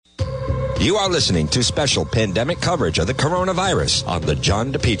You are listening to special pandemic coverage of the coronavirus on The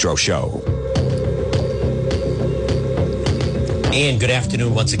John DePetro Show. And good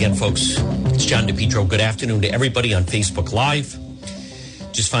afternoon once again, folks. It's John DePetro. Good afternoon to everybody on Facebook Live.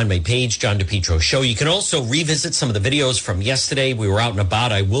 Just find my page, John DePetro Show. You can also revisit some of the videos from yesterday. We were out and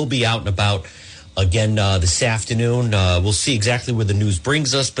about. I will be out and about again this afternoon. We'll see exactly where the news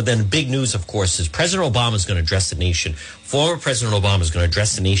brings us. But then big news, of course, is President Obama is going to address the nation. Former President Obama is going to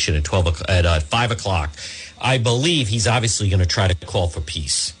address the nation at 5 o'clock. I believe he's obviously going to try to call for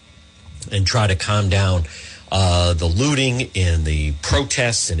peace and try to calm down the looting and the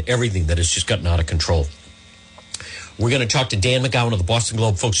protests and everything that has just gotten out of control. We're going to talk to Dan McGowan of the Boston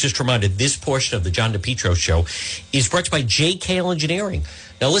Globe. Folks, just a reminder, this portion of the John DePetro Show is brought to you by JKL Engineering.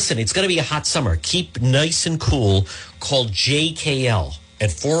 Now, listen, it's going to be a hot summer. Keep nice and cool. Call JKL at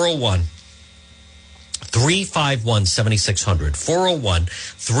 401-351-7600.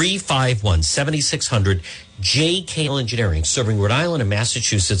 401-351-7600. JKL Engineering, serving Rhode Island and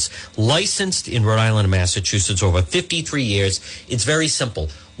Massachusetts, licensed in Rhode Island and Massachusetts over 53 years. It's very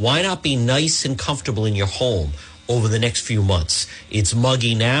simple. Why not be nice and comfortable in your home over the next few months? It's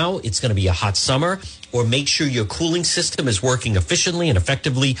muggy now. It's going to be a hot summer. Or make sure your cooling system is working efficiently and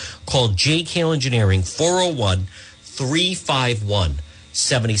effectively. Call JKL Engineering, 401-351-7600.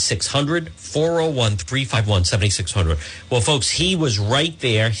 401-351-7600. Well, folks, he was right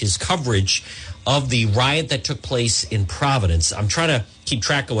there. His coverage of the riot that took place in Providence. I'm trying to keep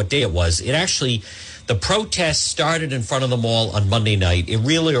track of what day it was. It actually, the protest started in front of the mall on Monday night. It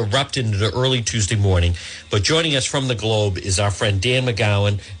really erupted into early Tuesday morning. But joining us from the Globe is our friend Dan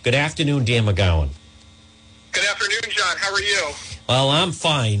McGowan. Good afternoon, Dan McGowan. Good afternoon, John. How are you? Well, I'm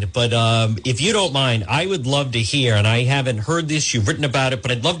fine. But if you don't mind, I would love to hear, and I haven't heard this, you've written about it, but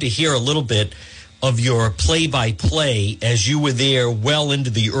I'd love to hear a little bit of your play-by-play as you were there well into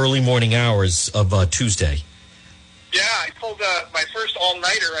the early morning hours of Tuesday. Yeah, I pulled my first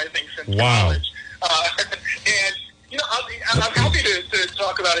all-nighter, I think, since Wow. college. And, you know, I'm happy to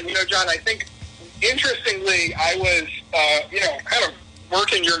talk about it. You know, John, I think, interestingly, I was, kind of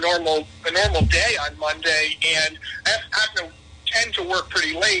working a normal day on Monday, and I have to tend to work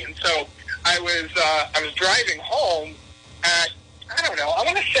pretty late, and so I was driving home at, I don't know, I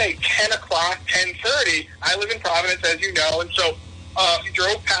want to say 10 o'clock, 10:30. I live in Providence, as you know, and so we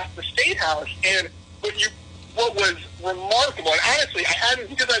drove past the State House, and what was remarkable, and honestly, I hadn't,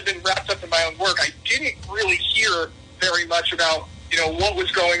 because I've been wrapped up in my own work, I didn't really hear very much about, what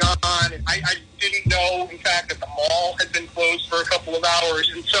was going on. I didn't know, in fact, that the mall had been closed for a couple of hours,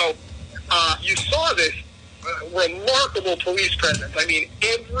 and so you saw this remarkable police presence. I mean,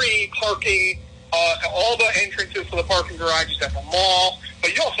 every parking, all the entrances to the parking garages at the mall,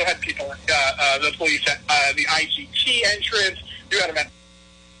 but you also had people, the police at the IGT entrance. You had them at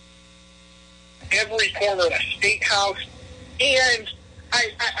every corner of the State House, and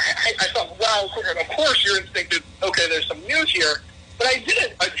I thought, wow, of course your instinct is, okay, there's some news here, but I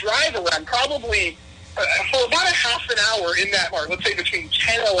did a drive around probably for about a half an hour in that mark, let's say between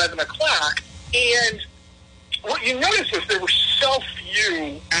 10 and 11 o'clock, and what you noticed was there were so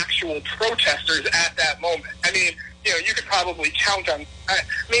few actual protesters at that moment. I mean, you could probably count on,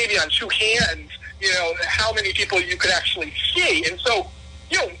 maybe on two hands, how many people you could actually see. And so,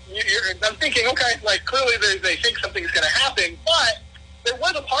 I'm thinking, okay, like clearly they think something's going to happen, but there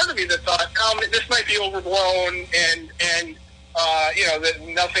was a part of me that thought, this might be overblown and that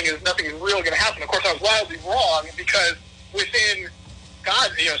nothing is really going to happen. Of course, I was wildly wrong, because within,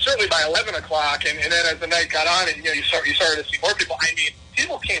 certainly by 11 o'clock, and then as the night got on, and you started to see more people. I mean,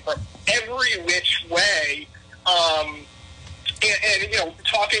 people came from every which way, and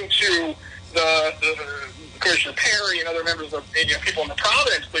talking to the Commissioner Perry and other members of people in the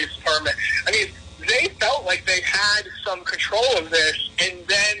Providence Police Department. I mean, they felt like they had some control of this, and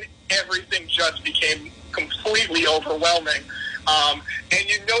then everything just became completely overwhelming. And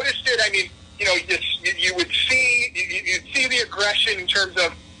you noticed it. I mean, you would see you'd see the aggression in terms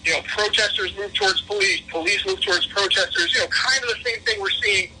of protesters move towards police move towards protesters. Kind of the same thing we're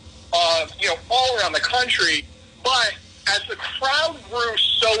seeing all around the country. But as the crowd grew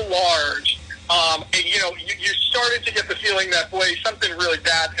so large, and you started to get the feeling that, boy, something really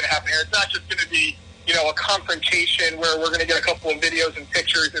bad's going to happen here. It's not just going to be a confrontation where we're going to get a couple of videos and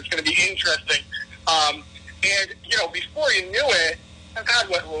pictures. It's going to be interesting. And before you knew it,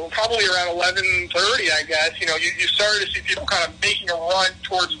 probably around 11:30, I guess, you started to see people kind of making a run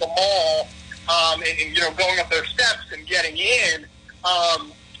towards the mall, and going up their steps and getting in.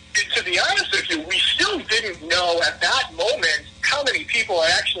 And to be honest with you, we still didn't know at that moment how many people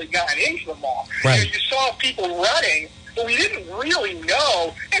had actually gotten into the mall. Right. You saw people running, but we didn't really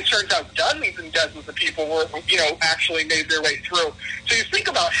know. And it turns out dozens and dozens of people were, actually made their way through. So you think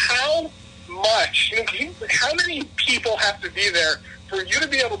about how much, how many people have to be there for you to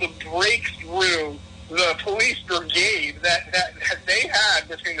be able to break through the police brigade that they had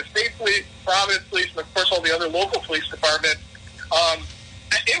between the state police, Providence police, and of course all the other local police departments.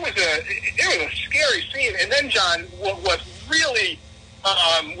 It was a scary scene. And then, John, what really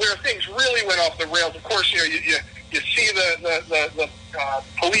where things really went off the rails. Of course, you see the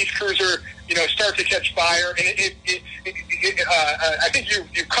police cruiser, start to catch fire, and I think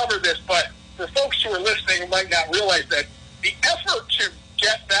you covered this, but for folks who are listening who might not realize that the effort to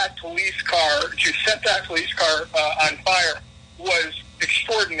get that police car, to set that police car on fire was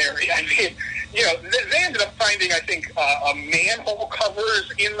extraordinary. I mean, they ended up finding, I think, a manhole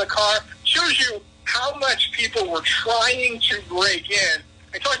covers in the car. Shows you how much people were trying to break in.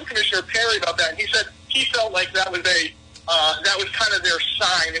 I talked to Commissioner Perry about that, and he said he felt like that was kind of their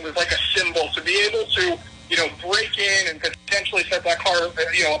sign. It was like a symbol to be able to, break in and potentially set that car,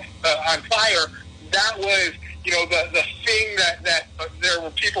 on fire. That was, the thing that there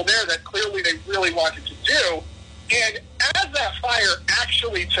were people there that clearly they really wanted to do. And as that fire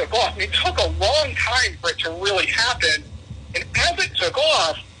actually took off, it took a long time for it to really happen. And as it took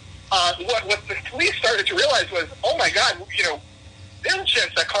off, what the police started to realize was, oh my God, there's a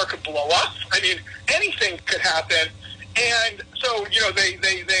chance that car could blow up. I mean, anything could happen. And so, they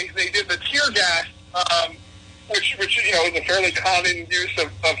did the tear gas, which is a fairly common use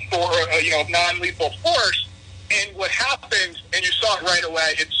of non-lethal force. And what happened, and you saw it right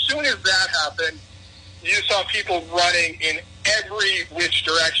away, as soon as that happened, you saw people running in every which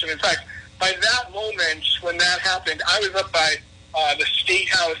direction. In fact, by that moment, when that happened, I was up by the State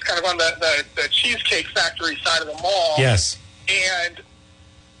House, kind of on the Cheesecake Factory side of the mall. Yes. And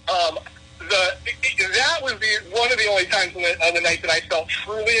that was one of the only times on the night that I felt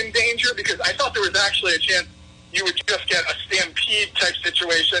truly in danger, because I thought there was actually a chance you would just get a stampede type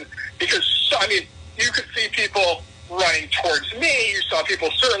situation, because, you could see people running towards me. You saw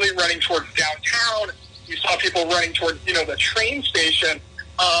people certainly running towards downtown. You saw people running towards, the train station.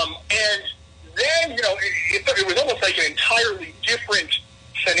 And then, it was almost like an entirely different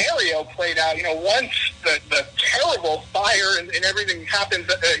scenario played out. Once the terrible fire and everything happens,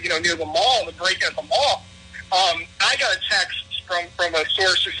 near the mall, the break-in at the mall, I got a text from a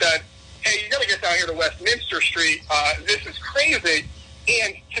source who said, hey, you got to get down here to Westminster Street. This is crazy.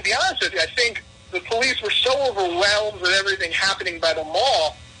 And to be honest with you, I think the police were so overwhelmed with everything happening by the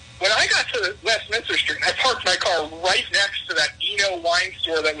mall. When I got to Westminster Street, I parked my car right next to that Eno wine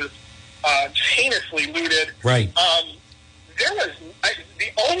store that was heinously looted. Right. There was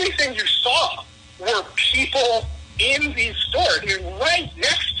the only thing you saw were people in these stores. Right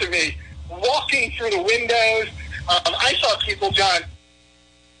next to me, walking through the windows. I saw people, John,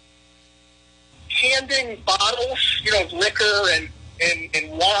 handing bottles, of liquor and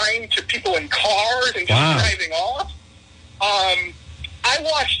wine to people in cars and just driving off. I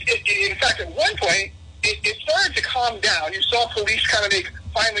watched it. In fact, at one point, it started to calm down. You saw police kind of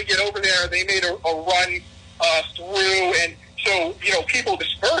finally get over there. They made a run through, and so people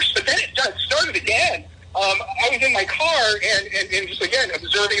dispersed. But then it started again. I was in my car and just again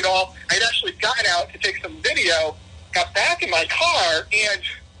observing it all. I'd actually gotten out to take some video. Got back in my car, and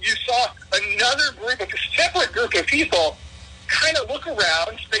you saw a separate group of people kind of look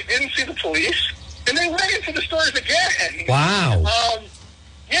around. They didn't see the police, and they went into the stores again. Wow.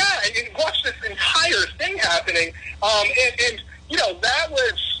 Yeah, and watch this entire thing happening. And that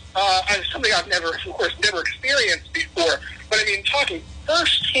was something I've never experienced before. But talking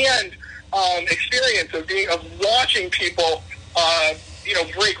firsthand experience of watching people,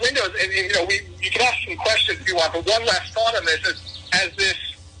 break windows. And you can ask some questions if you want. But one last thought on this is, as this,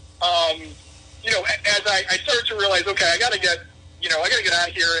 as I started to realize, okay, I got to get out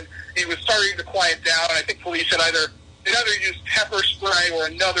of here, and it was starting to quiet down. And I think police had either used pepper spray or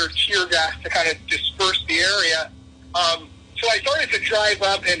another tear gas to kind of disperse the area. So I started to drive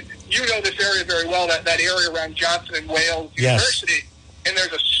up, and this area very well, that area around Johnson and Wales University. And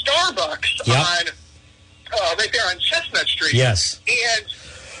there's a Starbucks on right there on Chestnut Street. Yes. And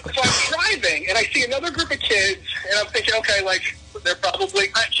so I'm driving, and I see another group of kids, and I'm thinking, okay, like, they're probably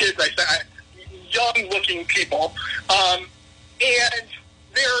not kids, young-looking people. And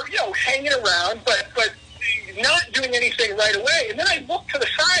they're, hanging around, but not doing anything right away. And then I look to the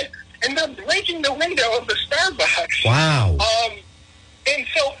side, and they're breaking the window of the Starbucks. Wow. And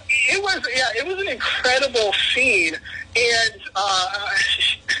so it was an incredible scene. And I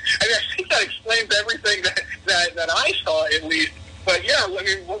think that explains everything that I saw, at least. But,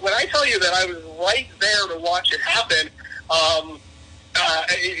 when I tell you that I was right there to watch it happen, I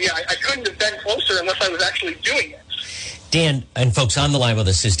couldn't have been closer unless I was actually doing it. Dan, and folks, on the line with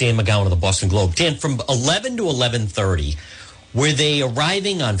us is Dan McGowan of the Boston Globe. Dan, from 11 to 11:30, were they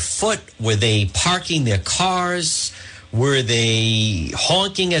arriving on foot? Were they parking their cars? Were they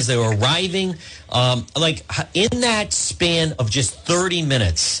honking as they were arriving? In that span of just 30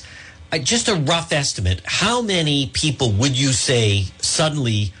 minutes, just a rough estimate, how many people would you say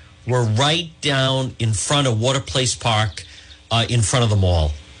suddenly were right down in front of Water Place Park, in front of the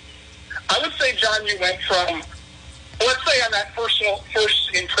mall? I would say, John, you went from, let's say on that first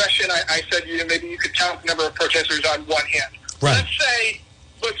impression, I said maybe you could count the number of protesters on one hand. Right. Let's say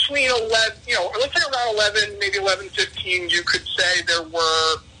between 11, let's say around 11, maybe 11:15, you could say there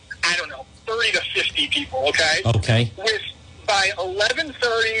were, 30 to 50 people, okay? Okay. By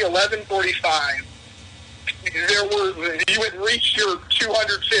 11:30, 11:45, you had reached your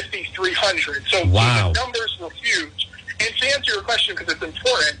 250, 300. So wow. The numbers were huge. And to answer your question, because it's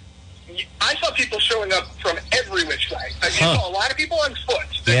important, I saw people showing up from every which way. I saw a lot of people on foot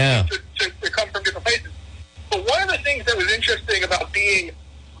to come from different places. But one of the things that was interesting about being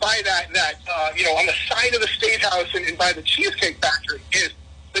by that on the side of the State House and by the Cheesecake Factory is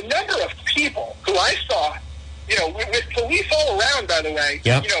the number of people who I saw, with police all around, by the way,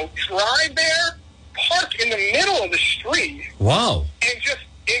 drive there, park in the middle of the street. Wow. And just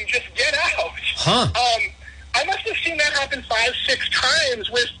get out. Huh. I must have seen that happen 5-6 times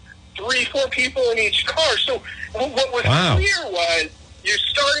with 3-4 people in each car. So what was clear was you're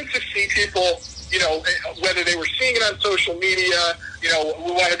starting to see people, whether they were seeing it on social media, we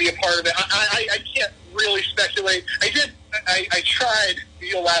want to be a part of it. I can't really speculate. I tried,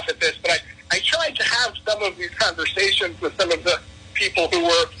 you'll laugh at this, but I tried to have some of these conversations with some of the people who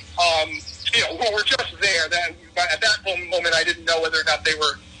were, who were just there. At that moment, I didn't know whether or not they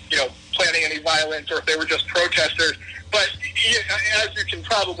were, planning any violence or if they were just protesters. But as you can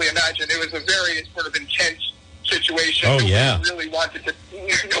probably imagine, it was a very sort of intense situation. Oh, yeah. Nobody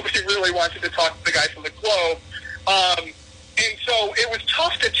really wanted to talk to the guy from the Globe. And so it was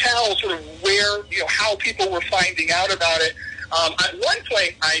tough to tell sort of where, how people were finding out about it. At one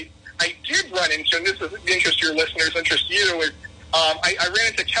point, I did run into, and this is interest your listeners, interest you, is I ran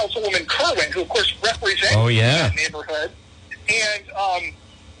into Councilwoman Kerwin, who, of course, represents that neighborhood. And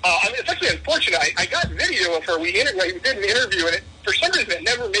it's actually unfortunate. I got video of her. We did an interview, and for some reason it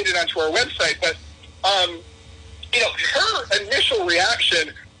never made it onto our website. But, her initial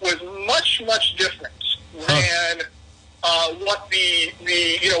reaction was much, much different than what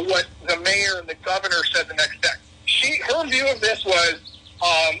what the mayor and the governor said the next day. Her view of this was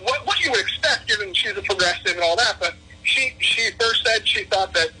what you would expect, given she's a progressive and all that. But she first said she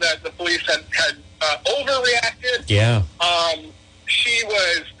thought that the police had overreacted. Yeah. She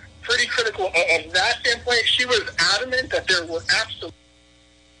was pretty critical of that standpoint. She was adamant that there were absolutely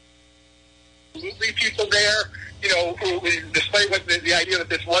people there, who, despite the idea that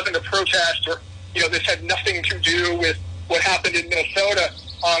this wasn't a protest or, this had nothing to do with what happened in Minnesota.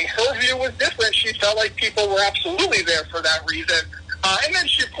 Her view was different. She felt like people were absolutely there for that reason. And then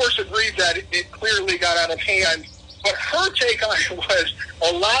she, of course, agreed that it clearly got out of hand. But her take on it was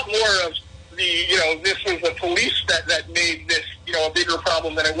a lot more of this was the police that made this, a bigger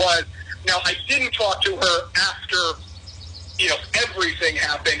problem than it was. Now, I didn't talk to her after, everything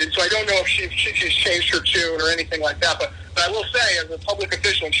happened. And so I don't know if she's changed her tune or anything like that. But I will say, as a public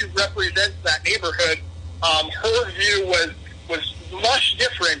official, and she represents that neighborhood, her view was much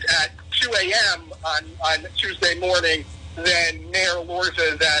different at 2 a.m. on Tuesday morning than Mayor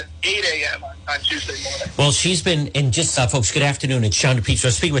Lorza's at 8 a.m. on Tuesday morning. Well, she's been, and just, folks, good afternoon. It's John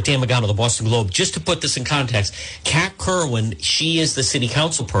DePietro speaking with Dan McGowan of the Boston Globe. Just to put this in context, Kat Kerwin, she is the city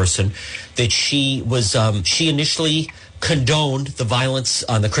council person that she was, she initially condoned the violence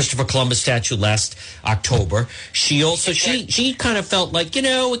on the Christopher Columbus statue last October. She also, she kind of felt like,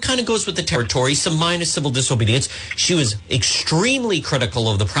 it kind of goes with the territory, some minor civil disobedience. She was extremely critical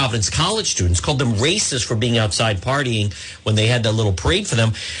of the Providence College students, called them racist for being outside partying when they had that little parade for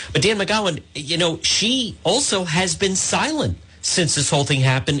them. But Dan McGowan, she also has been silent since this whole thing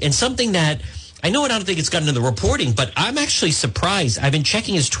happened, and something that I don't think it's gotten into the reporting, but I'm actually surprised. I've been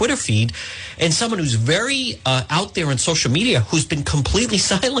checking his Twitter feed, and someone who's very out there on social media who's been completely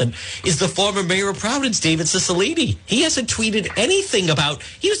silent is the former mayor of Providence, David Cicilline. He hasn't tweeted anything about,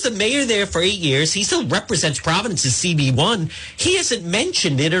 he was the mayor there for 8 years. He still represents Providence as CB1. He hasn't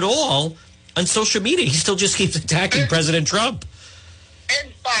mentioned it at all on social media. He still just keeps attacking President Trump.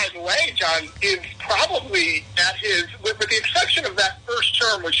 And by the way, John, is probably at his, with the exception of that first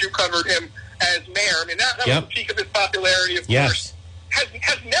term, which you covered him as mayor. I mean, that was the peak of his popularity, of course.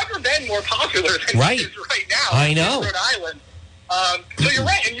 has never been more popular than Right. it is right now. I know. In Rhode Island. So you're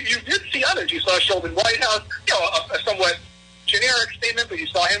right, and you did see others. You saw Sheldon Whitehouse, a somewhat generic statement, but you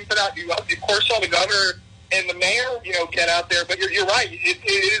saw him put out. You of course saw the governor and the mayor, get out there. But you're right; it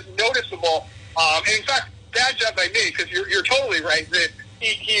is noticeable. And in fact, bad job by me, because you're totally right that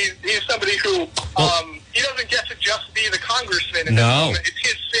he's somebody who he doesn't get to just be the congressman in this moment. It's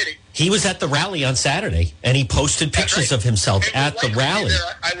his city. He was at the rally on Saturday, and he posted pictures of himself at the rally.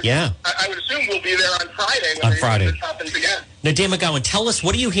 I would assume we'll be there on Friday. When this happens again. Now, Dan McGowan, tell us,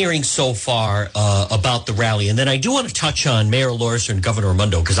 what are you hearing so far about the rally? And then I do want to touch on Mayor Elorza and Governor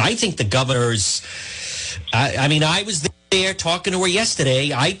Raimondo, because I think the governor's... I was there talking to her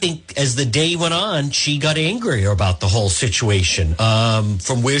yesterday. I think as the day went on, she got angrier about the whole situation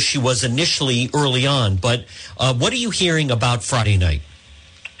from where she was initially early on. But what are you hearing about Friday night?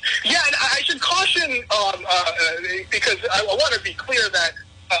 Yeah, and I should caution, because I want to be clear that,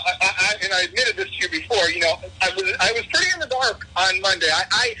 and I admitted this to you before, I was pretty in the dark on Monday.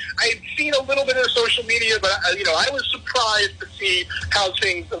 I had seen a little bit of social media, but, I was surprised to see how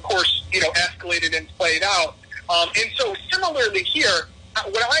things, of course, escalated and played out. And so similarly here,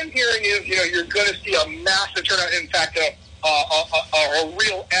 what I'm hearing is, you're going to see a massive turnout. In fact, a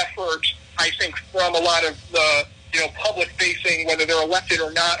real effort, I think, from a lot of the, public-facing, whether they're elected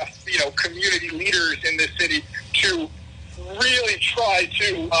or not, community leaders in this city to really try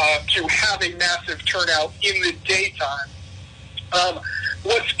to have a massive turnout in the daytime.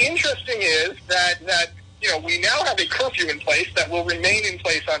 What's interesting is that we now have a curfew in place that will remain in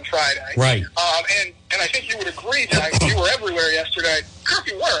place on Friday. Right. And I think you would agree, Jack, you were everywhere yesterday.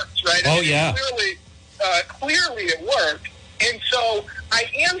 Curfew works, right? Oh, yeah. Clearly it worked. And so I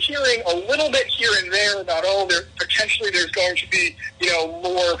am hearing a little bit here and there about, potentially there's going to be,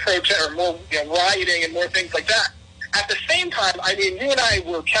 more protest or more rioting and more things like that. At the same time, you and I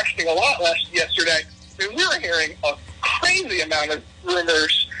were texting a lot yesterday, and we were hearing a crazy amount of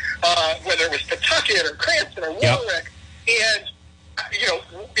rumors, whether it was Pawtucket or Cranston or Warwick, and,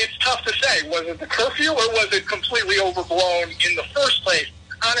 it's tough to say. Was it the curfew or was it completely overblown in the first place?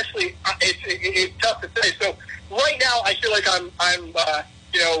 Honestly, it's tough to say. So right now, I feel like I'm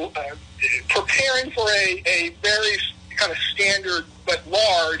preparing for a very kind of standard but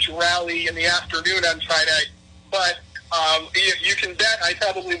large rally in the afternoon on Friday. But you can bet I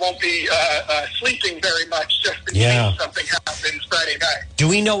probably won't be sleeping very much just in case something happens Friday night. Do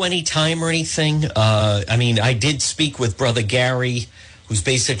we know any time or anything? I did speak with Brother Gary, who's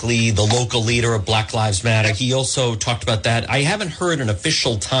basically the local leader of Black Lives Matter. He also talked about that. I haven't heard an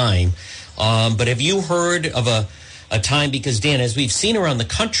official time, but have you heard of a time? Because, Dan, as we've seen around the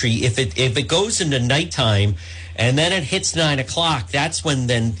country, if it goes into nighttime and then it hits 9 o'clock, that's when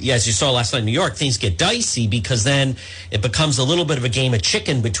then, as you saw last night in New York, things get dicey, because then it becomes a little bit of a game of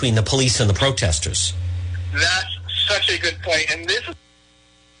chicken between the police and the protesters. That's such a good point. And this is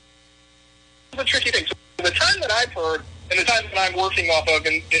a tricky thing. So the time that I've heard and the time that I'm working off of,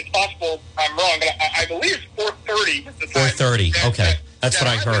 and it's possible I'm wrong, but I believe 4:30 is the time. 4:30, okay. That's what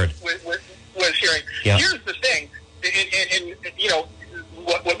I heard. Was hearing. Yeah. Here's the thing, and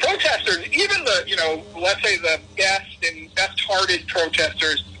what protesters, even the, let's say the best-hearted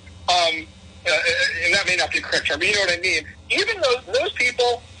protesters, and that may not be a correct term, but you know what I mean. Even those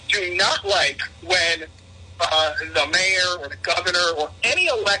people do not like when the mayor or the governor or any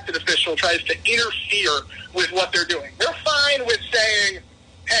elected official tries to interfere with what they're doing. They're fine with saying,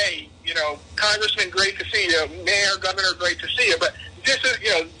 hey, Congressman, great to see you. Mayor, governor, great to see you. But this is,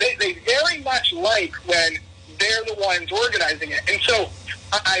 they very much like when they're the ones organizing it. And so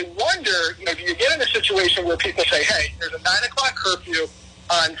I wonder, do you get in a situation where people say, hey, there's a 9 o'clock curfew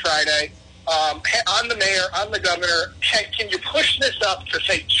on Friday, on the mayor, on the governor, can you push this up to,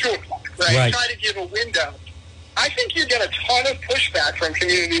 say, 2 o'clock, right? Try to give a window. I think you get a ton of pushback from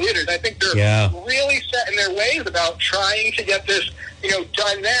community leaders. I think they're really set in their ways about trying to get this,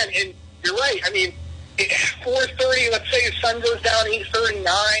 done then. And you're right. 4:30, let's say the sun goes down 8:39,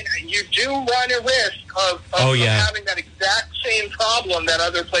 you do run a risk of having that exact same problem that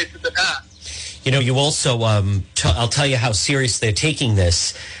other places have had. You also, I'll tell you how serious they're taking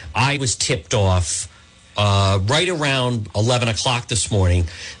this. I was tipped off right around 11 o'clock this morning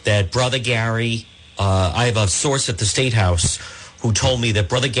that Brother Gary, I have a source at the State House who told me that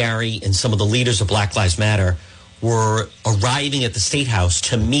Brother Gary and some of the leaders of Black Lives Matter were arriving at the State House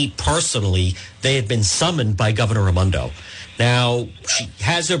to meet personally. They had been summoned by Governor Raimondo. Now, she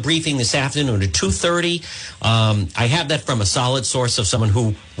has her briefing this afternoon at 2:30. I have that from a solid source of someone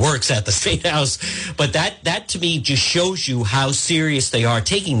who works at the State House. But that to me just shows you how serious they are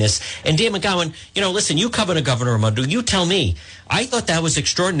taking this. And Dan McGowan, listen, you cover Governor Raimondo. You tell me. I thought that was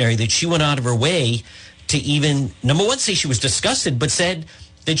extraordinary that she went out of her way to even, number one, say she was disgusted, but said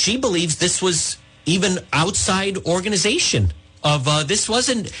that she believes this was even outside organization. This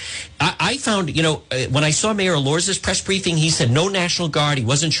wasn't. I found, when I saw Mayor Elorza's press briefing, he said no National Guard. He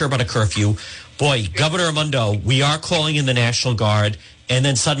wasn't sure about a curfew. Boy, Governor Raimondo, we are calling in the National Guard, and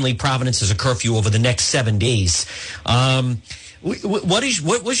then suddenly Providence has a curfew over the next 7 days.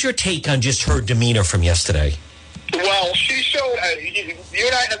 What was your take on just her demeanor from yesterday? Well, she showed. You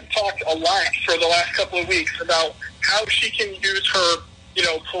and I have talked a lot for the last couple of weeks about how she can use her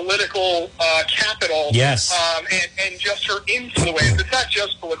political capital. Yes. And just her influence. It's not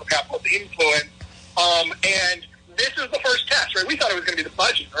just political capital, it's influence. And this is the first test, right? We thought it was going to be the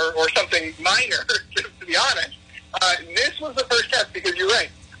budget or something minor, to be honest. This was the first test because you're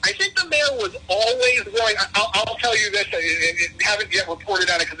right. I think the mayor was always willing. I'll tell you this. I haven't yet reported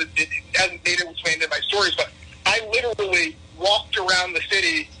on it because it hasn't made its way into my stories, but I literally walked around the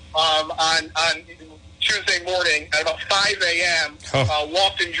city on Tuesday morning at about 5 a.m.,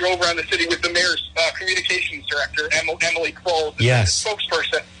 walked and drove around the city with the mayor's communications director, Emily Kroll, the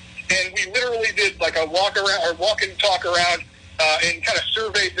spokesperson. And we literally did like a walk and talk around and kind of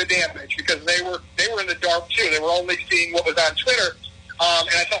surveyed the damage because they were in the dark too. They were only seeing what was on Twitter.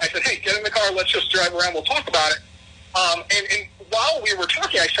 And I said, hey, get in the car. Let's just drive around. We'll talk about it. And while we were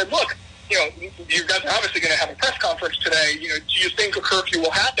talking, I said, look, you guys are obviously going to have a press conference today. Do you think a curfew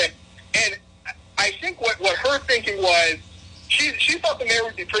will happen? And I think what her thinking was, she thought the mayor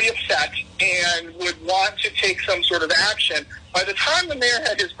would be pretty upset and would want to take some sort of action. By the time the mayor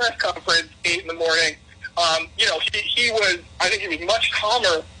had his press conference, 8 in the morning, he was much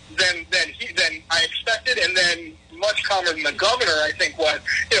calmer than I expected, and then much calmer than the governor, I think, was.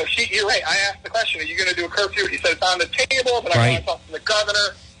 You're right. I asked the question, are you going to do a curfew? He said it's on the table, but I want to talk to the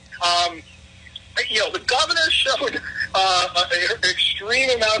governor. The governor showed extreme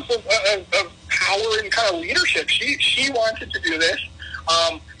amounts of power and kind of leadership. She wanted to do this.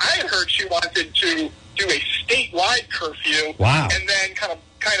 I had heard she wanted to do a statewide curfew. Wow. And then kind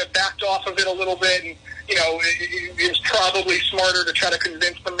of backed off of it a little bit. And it was probably smarter to try to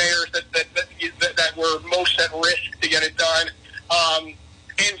convince the mayors that were most at risk to get it done. And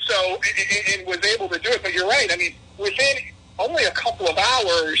so and was able to do it. But you're right. I mean, within only a couple of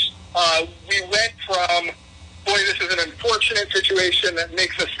hours, we went from, boy, this is an unfortunate situation that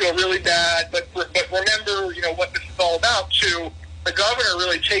makes us feel really bad, but remember, what this is all about, to the governor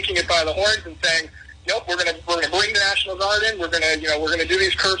really taking it by the horns and saying, nope, we're gonna bring the National Guard in. We're gonna do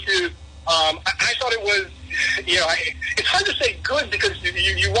these curfews. I thought it was, it's hard to say good because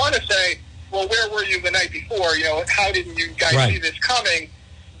you want to say, well, where were you the night before? How didn't you guys see this coming?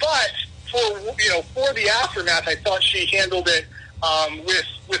 But for the aftermath, I thought she handled it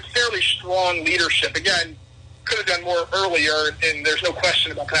with fairly strong leadership. Again, could have done more earlier, and there's no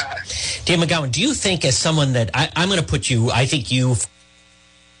question about that. Dan McGowan, do you think, as someone that I'm going to put you, I think you've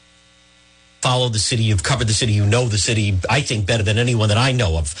followed the city, you've covered the city, you know the city, I think, better than anyone that I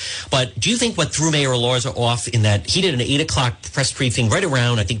know of. But do you think what threw Mayor Elorza off in that he did an 8 o'clock press briefing right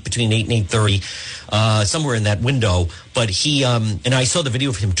around, I think, between 8 and 8:30, somewhere in that window. But he, and I saw the video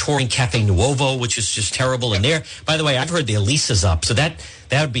of him touring Cafe Nuovo, which is just terrible. And there, by the way, I've heard their lease is up. So that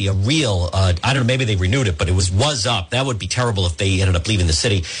would be a real, I don't know, maybe they renewed it, but it was up. That would be terrible if they ended up leaving the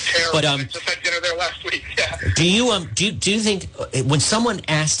city. Terrible. But, I just had dinner there last week, yeah. Do you think, when someone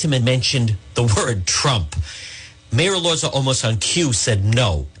asked him and mentioned the word Trump, Mayor Elorza almost on cue said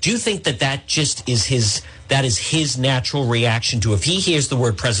no. Do you think that just is his natural reaction to, if he hears the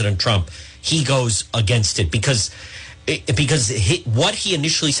word President Trump, he goes against it because what he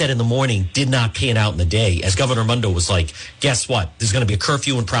initially said in the morning did not pan out in the day, as Governor Raimondo was like, guess what? There's going to be a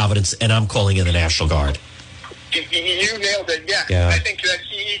curfew in Providence, and I'm calling in the National Guard. You nailed it, yes. Yeah. I think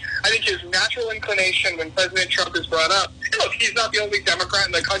his natural inclination when President Trump is brought up, look, he's not the only Democrat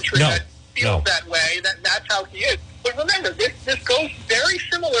in the country that feels that way. That's how he is. But remember, this goes very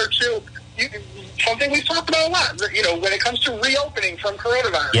similar to something we've talked about a lot. When it comes to reopening from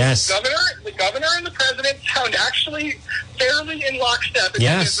coronavirus, yes. The governor and the president sound actually fairly in lockstep.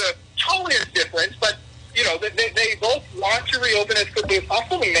 Yes. There's a totally difference, but they both want to reopen as quickly as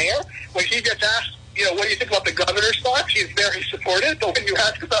possible. The mayor, when he gets asked, what do you think about the governor's thoughts? He's very supportive. But when you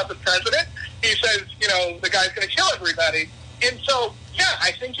ask about the president, he says, the guy's going to kill everybody. And so, yeah,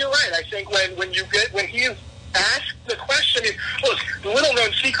 I think you're right. I think when he is asked the question, look, the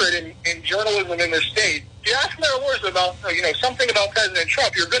little-known secret in journalism in this state, you ask Mayor Wars about, something about President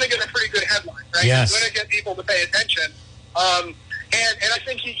Trump, you're going to get a pretty good headline, right? Yes. You're going to get people to pay attention. And I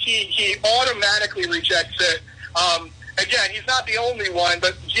think he automatically rejects it. Again, he's not the only one,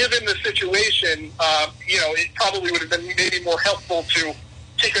 but given the situation, it probably would have been maybe more helpful to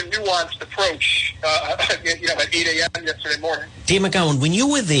take a nuanced approach, at 8 a.m. yesterday morning. Dan McGowan, when you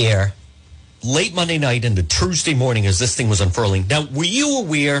were there late Monday night into Tuesday morning as this thing was unfurling, now, were you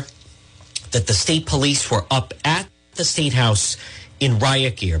aware that the state police were up at the State House in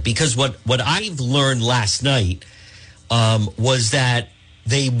riot gear? Because what I've learned last night was that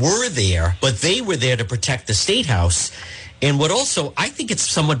they were there, but they were there to protect the State House. And what also, I think it's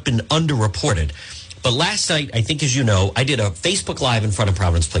somewhat been underreported. But last night, I think, as you know, I did a Facebook Live in front of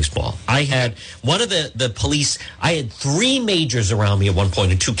Providence Place Mall. I had one of the police, I had 3 majors around me at one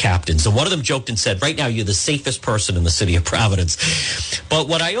point and 2 captains. And one of them joked and said, right now, you're the safest person in the city of Providence. But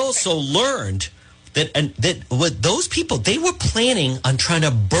what I also learned that with those people, they were planning on trying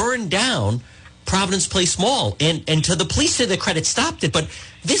to burn down Providence Place Mall. And to the police, to their credit, stopped it. But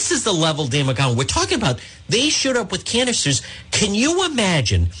this is the level, Dan McGowan, we're talking about. They showed up with canisters. Can you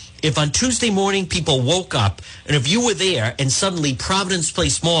imagine if on Tuesday morning people woke up and if you were there and suddenly Providence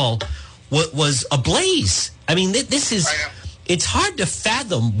Place Mall was ablaze? I mean, this is, it's hard to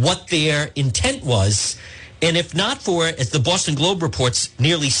fathom what their intent was. And if not for, as the Boston Globe reports,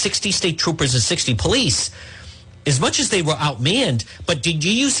 nearly 60 state troopers and 60 police, as much as they were outmanned. But did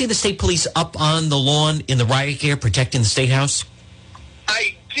you see the state police up on the lawn in the riot gear protecting the State House?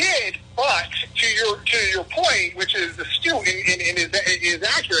 I did, but to your point, which is astute and is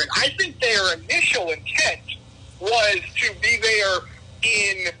accurate, I think their initial intent was to be there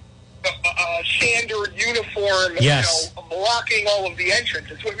in a standard uniform, yes, blocking all of the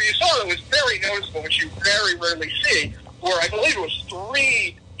entrances. What you saw that was very noticeable, which you very rarely see, where I believe it was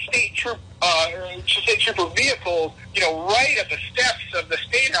 3 state trooper vehicles, right at the steps of the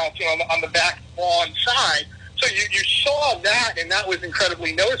State House, on the back lawn side. So you saw that, and that was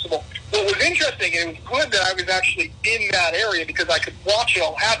incredibly noticeable. What was interesting, and it was good that I was actually in that area because I could watch it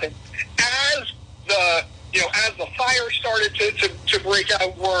all happen. As the fire started to break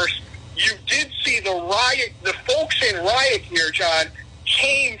out worse, you did see the folks in riot gear, John,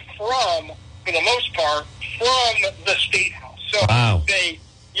 came from, for the most part, from the State House. So wow.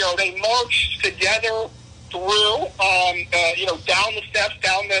 They marched together through, down the steps,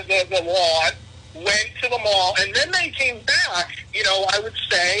 down the lawn, went to the mall, and then they came back, I would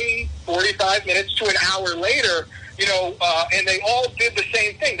say 45 minutes to an hour later, and they all did the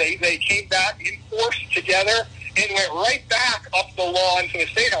same thing. They came back in force together and went right back up the lawn to the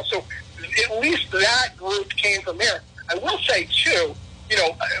State House. So at least that group came from there. I will say, too,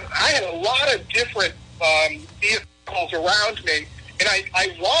 I had a lot of different vehicles around me, and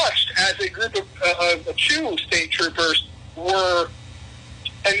I watched as a group of 2 state troopers were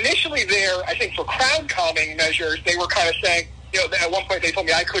initially there, I think, for crowd calming measures. They were kind of saying, at one point they told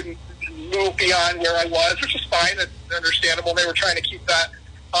me I couldn't move beyond where I was, which is fine. That's understandable. They were trying to keep that,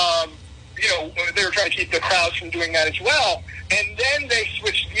 they were trying to keep the crowds from doing that as well. And then they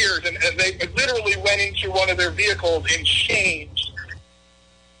switched gears, and they literally went into one of their vehicles and changed.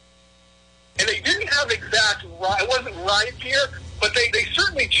 And they didn't have it wasn't riot gear, but they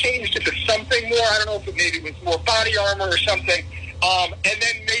certainly changed it to something more. I don't know if it maybe was more body armor or something. And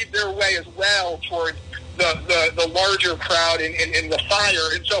then made their way as well towards the larger crowd in the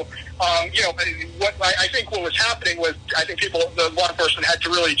fire. And so, what I think what was happening was, I think the law enforcement had to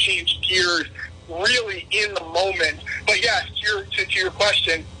really change gears really in the moment. But yes, to your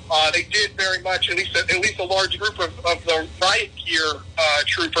question, they did very much, at least a large group of the riot gear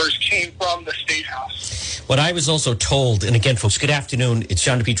troopers came from the State House. What I was also told, and again, folks, good afternoon. It's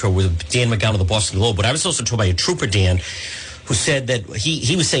John DePietro with Dan McGowan of the Boston Globe. But I was also told by a trooper, Dan, who said that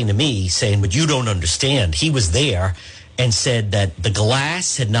he was saying to me, but you don't understand. He was there and said that the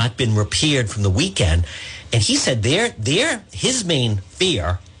glass had not been repaired from the weekend. And he said his main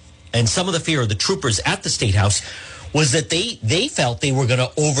fear, and some of the fear of the troopers at the State House, was that they felt they were going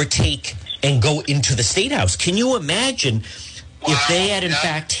to overtake and go into the State House. Can you imagine if they had, in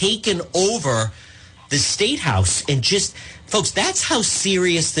fact, taken over the State House and just... Folks, that's how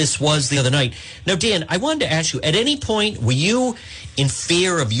serious this was the other night. Now, Dan, I wanted to ask you, at any point, were you in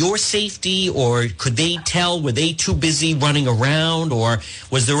fear of your safety, or could they tell, were they too busy running around, or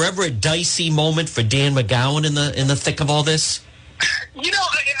was there ever a dicey moment for Dan McGowan in the thick of all this?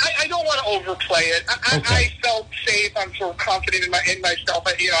 I don't want to overplay it. I felt safe. I'm sort of confident in myself.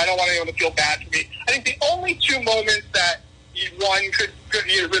 I don't want anyone to feel bad for me. I think the only 2 moments that one could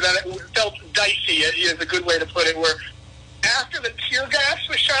that felt dicey is a good way to put it, where after the tear gas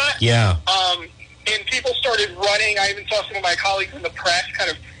was shot, and people started running. I even saw some of my colleagues in the press kind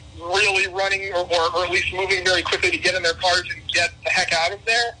of really running or at least moving very quickly to get in their cars and get the heck out of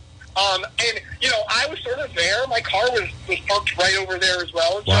there. And, you know, I was sort of there. My car was parked right over there as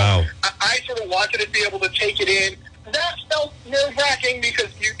well. And wow. So I sort of wanted to be able to take it in. That felt nerve-wracking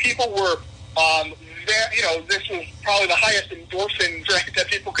because people were, there. You know, this was probably the highest endorphins, right, that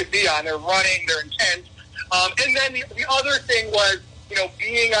people could be on. They're running, they're intense. And then the other thing was, you know,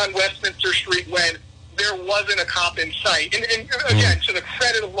 being on Westminster Street when there wasn't a cop in sight. And again, to the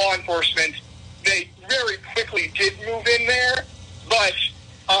credit of law enforcement, they very quickly did move in there. But,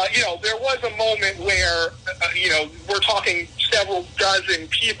 you know, there was a moment where, you know, we're talking several dozen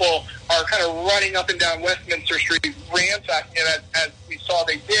people are kind of running up and down Westminster Street, ransacking it as we saw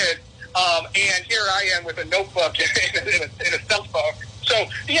they did. And here I am with a notebook in a cell phone. So,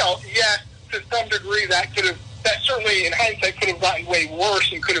 you know, yes, to some degree that certainly in hindsight could have gotten way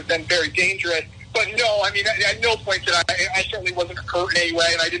worse and could have been very dangerous. But no, I mean, at no point did I certainly wasn't hurt in any way,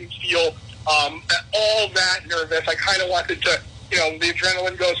 and I didn't feel all that nervous. I kind of wanted to, you know, the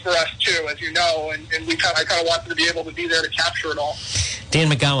adrenaline goes for us too, as you know, and I kind of wanted to be able to be there to capture it all. Dan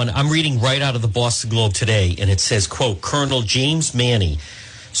McGowan, I'm reading right out of the Boston Globe today, and it says, quote, Colonel James Manny,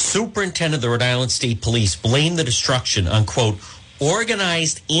 Superintendent of the Rhode Island State Police, blamed the destruction on, quote,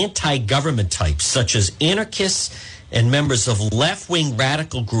 organized anti-government types such as anarchists and members of left-wing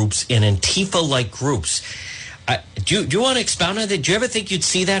radical groups and Antifa-like groups. Do you want to expound on that? Do you ever think you'd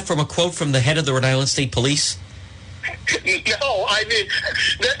see that from a quote from the head of the Rhode Island State Police? No, I mean,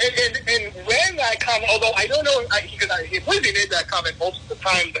 and when that comment, although I don't know, because I believe he made that comment multiple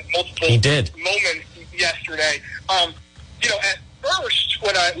times at multiple moments yesterday. You know, at first,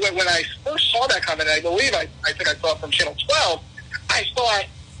 when I first saw that comment, I believe I think I saw it from Channel 12, I thought,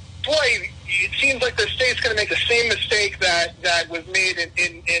 boy, it seems like the state's going to make the same mistake that was made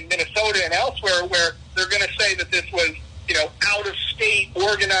in Minnesota and elsewhere, where they're going to say that this was, you know, out-of-state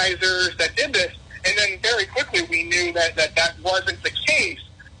organizers that did this. And then very quickly we knew that wasn't the case.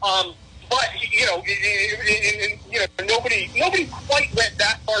 But, you know, you know, nobody quite went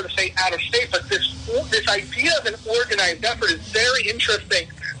that far to say out-of-state, but this idea of an organized effort is very interesting.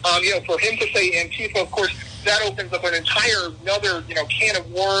 You know, for him to say Antifa, of course, that opens up an entire another, you know, can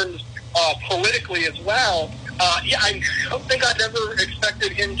of worms politically as well. Yeah, I don't think I'd ever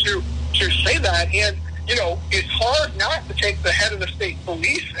expected him to say that. And, you know, it's hard not to take the head of the state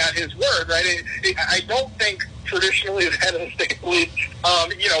police at his word, right? I don't think traditionally the head of the state police,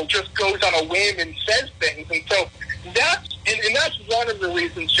 you know, just goes on a whim and says things. And so that's one of the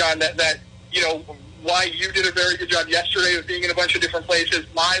reasons, John, that you know, why you did a very good job yesterday of being in a bunch of different places,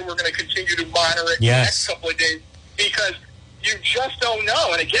 why we're going to continue to monitor it the next couple of days, because you just don't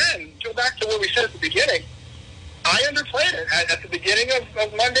know. And again, go back to what we said at the beginning. I underplayed it. At the beginning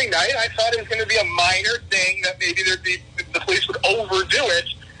of Monday night, I thought it was going to be a minor thing, that maybe the police would overdo it,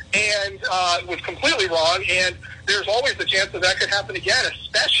 and was completely wrong. And there's always the chance that could happen again,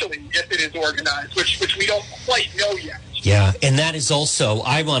 especially if it is organized, which we don't quite know yet. Yeah, and that is also,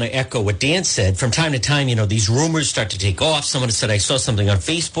 I want to echo what Dan said. From time to time, you know, these rumors start to take off. Someone said, I saw something on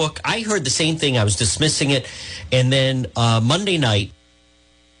Facebook. I heard the same thing. I was dismissing it. And then Monday night,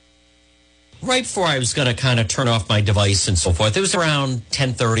 right before I was going to kind of turn off my device and so forth, it was around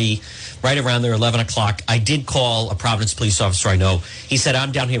 10:30, right around there, 11 o'clock. I did call a Providence police officer I know. He said,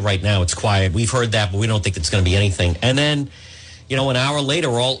 I'm down here right now. It's quiet. We've heard that, but we don't think it's going to be anything. And then, you know, an hour later,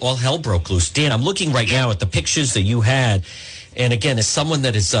 all hell broke loose. Dan, I'm looking right now at the pictures that you had. And again, as someone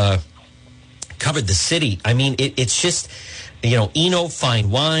that has covered the city, I mean, it's just, you know, Eno Fine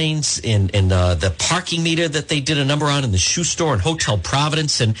Wines and the parking meter that they did a number on in the shoe store and Hotel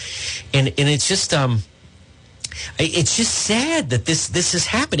Providence. And it's just sad that this is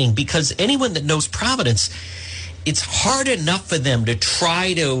happening, because anyone that knows Providence, it's hard enough for them to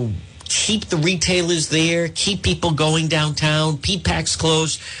try to keep the retailers there, keep people going downtown. P-Pac's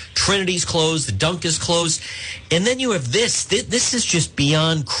closed, Trinity's closed, the Dunk is closed. And then you have this. This is just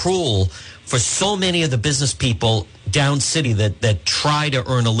beyond cruel for so many of the business people down city that try to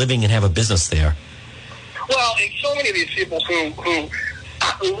earn a living and have a business there. Well, and so many of these people who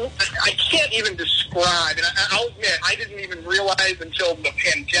I can't even describe, and I'll admit, I didn't even realize until the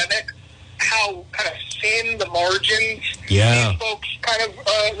pandemic how kind of thin the margins these folks kind of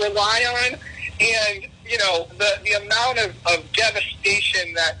rely on. And, you know, the amount of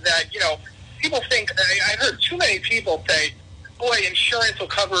devastation that, you know, people think, I heard too many people say, boy, insurance will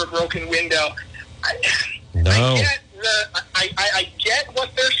cover a broken window. I get what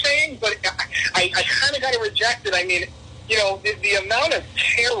they're saying, but I kind of got to reject it. I mean, you know, the amount of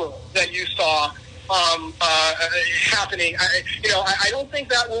terror that you saw happening. I don't think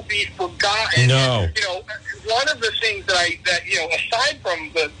that will be forgotten. No. One of the things that aside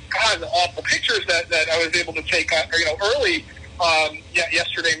from the awful pictures that I was able to take, early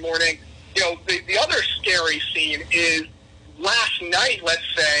yesterday morning, the other scary scene is last night. Let's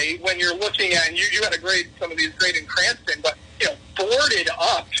say when you're looking at, and you had some of these great in Cranston, but boarded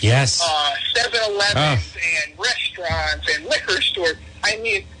up. Yes. 7-Elevens and restaurants and liquor stores. I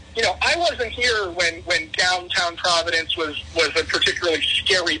mean, I wasn't here when downtown Providence was a particularly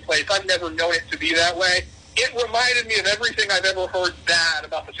scary place. I've never known it to be that way. It reminded me of everything I've ever heard bad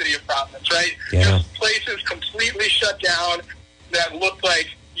about the city of Providence, right? Yeah. Just places completely shut down that look like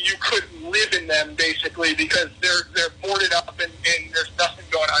you couldn't live in them, basically, because they're boarded up and there's nothing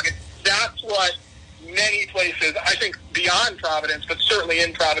going on. That's what many places, I think, beyond Providence, but certainly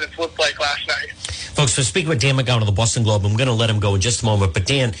in Providence, looked like last night. Folks, we're speaking with Dan McGowan of the Boston Globe. I'm going to let him go in just a moment. But,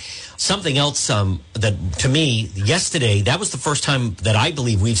 Dan, something else that, to me, yesterday, that was the first time that I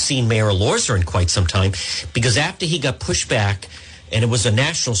believe we've seen Mayor Elorza in quite some time, because after he got pushed back, and it was a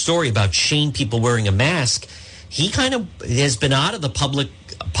national story about Shane people wearing a mask, he kind of has been out of the public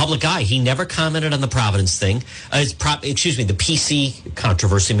eye. He never commented on the Providence thing. The PC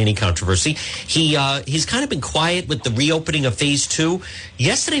controversy, mini controversy. He's kind of been quiet with the reopening of Phase 2.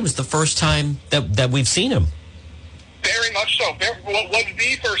 Yesterday was the first time that we've seen him. Very much so. Well, was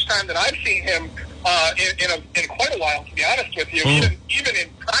the first time that I've seen him in quite a while, to be honest with you. Even in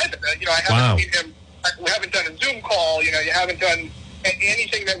private, I haven't seen him. We haven't done a Zoom call. You haven't done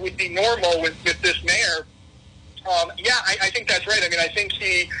anything that would be normal with this mayor. I think that's right. I mean, I think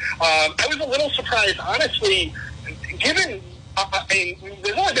I was a little surprised, honestly, given,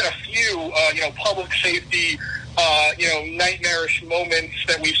 there's only been a few, public safety, nightmarish moments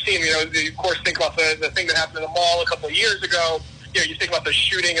that we've seen. Of course, think about the thing that happened in the mall a couple of years ago. You think about the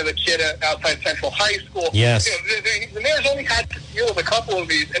shooting of the kid outside Central High School. Yes. The mayor's only had to deal with a couple of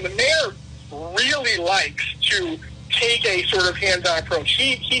these, and the mayor really likes to take a sort of hands-on approach.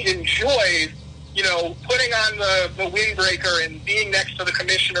 He enjoys putting on the windbreaker and being next to the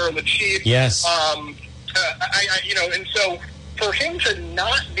commissioner or the chief. Yes. And so for him to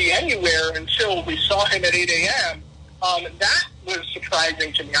not be anywhere until we saw him at 8 a.m., that was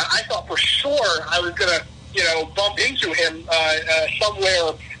surprising to me. I thought for sure I was going to, bump into him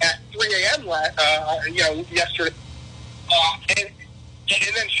somewhere at 3 a.m. Yesterday. And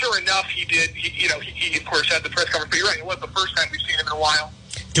then sure enough, he did. He of course had the press conference. But you're right, it was the first time we've seen him in a while.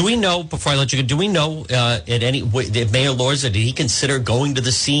 Do we know, before I let you go, if Mayor Elorza, did he consider going to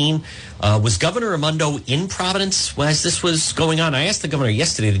the scene? Was Governor Raimondo in Providence as this was going on? I asked the governor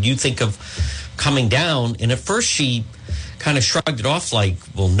yesterday, did you think of coming down? And at first she kind of shrugged it off like,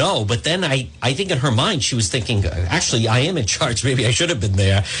 well, no. But then I think in her mind she was thinking, actually, I am in charge. Maybe I should have been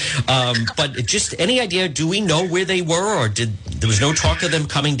there. But just any idea, do we know where they were, or there was no talk of them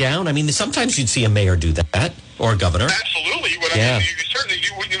coming down? I mean, sometimes you'd see a mayor do that, or a governor. Absolutely. Yeah. I mean,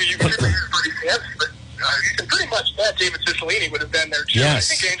 you pretty fancy, but you can pretty much bet David Cicilline would have been there, too.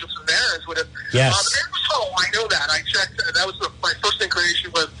 Yes. I think Angel Severance would have. Yes. The mayor was home. I know that. I checked. That was my first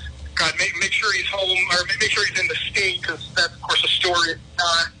inclination was, God, make sure he's home, or make sure he's in the state, because that's, of course, a story.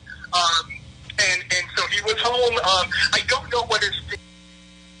 And so he was home. I don't know what his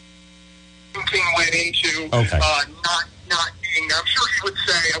thinking went into not being there. I'm sure he would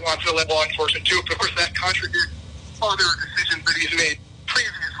say, I want to let law enforcement do it, but of course that contradicts other decisions that he's made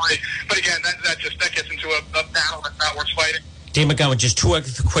previously. But again, that gets into a battle that's not worth fighting. Dan McGowan, just two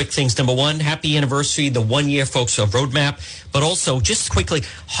quick things. Number one, happy anniversary, the 1 year, folks, of Roadmap. But also, just quickly,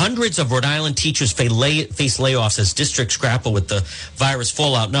 hundreds of Rhode Island teachers face layoffs as districts grapple with the virus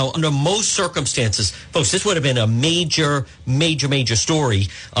fallout. Now, under most circumstances, folks, this would have been a major story.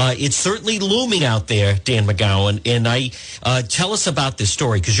 It's certainly looming out there, Dan McGowan. And tell us about this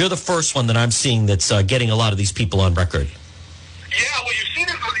story, because you're the first one that I'm seeing that's getting a lot of these people on record. Yeah, well, you've seen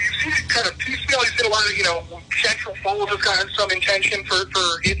it kind of piecemeal. You've seen a lot of, Central Falls has gotten some intention for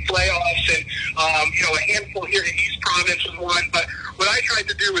its layoffs, and, a handful here in East Providence was one. But what I tried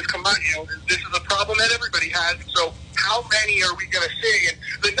to do is combine, this is a problem that everybody has. So how many are we going to see? And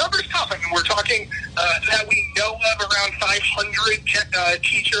the number's tough. I mean, we're talking that we know of around 500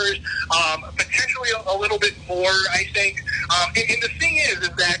 teachers, potentially a little bit more, I think. And the thing is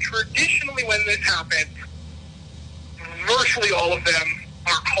that traditionally when this happens, virtually all of them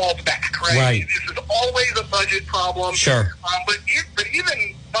are called back, right? This is always a budget problem. Sure. But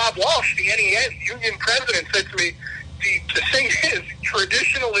even Bob Walsh, the NES union president, said to me, the thing is,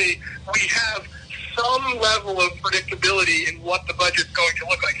 traditionally, we have some level of predictability in what the budget's going to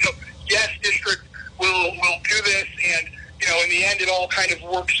look like. So, yes, districts will do this, and in the end, it all kind of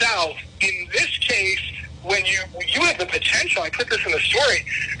works out. In this case, when you have the potential, I put this in the story,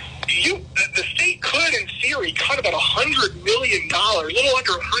 the state could, in theory, cut about $100 million, a little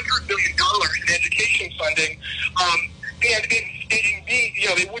under $100 million in education funding, and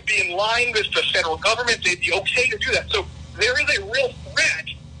they would be in line with the federal government. They'd be okay to do that. So there is a real threat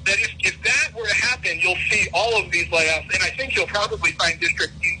that if that were to happen, you'll see all of these layoffs, and I think you'll probably find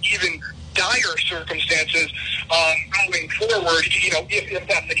districts in even dire circumstances going forward, if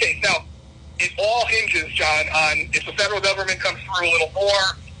that's the case. Now, it all hinges, John, on if the federal government comes through a little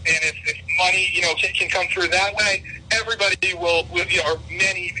more, and if money, can come through that way, everybody will or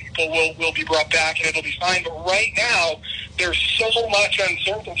many people will be brought back, and it'll be fine. But right now, there's so much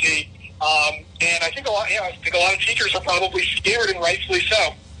uncertainty, and I think a lot of teachers are probably scared, and rightfully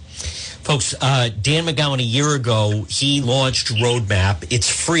so. Folks, Dan McGowan, a year ago, he launched Roadmap. It's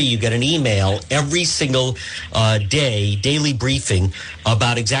free. You get an email every single day, daily briefing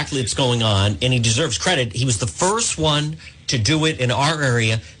about exactly what's going on, and he deserves credit. He was the first one to do it in our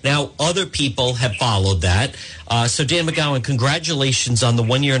area. Now, other people have followed that. So, Dan McGowan, congratulations on the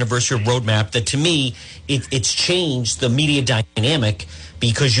one-year anniversary of Roadmap. That, to me, it's changed the media dynamic,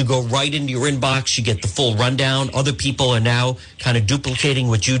 because you go right into your inbox, you get the full rundown. Other people are now kind of duplicating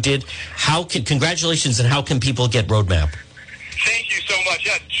what you did. Congratulations, and how can people get Roadmap? Thank you so much.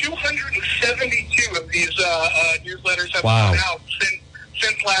 Yeah, 272 of these newsletters have gone out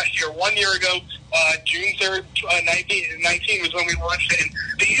since last year. 1 year ago, June 3rd, 19 was when we launched it. And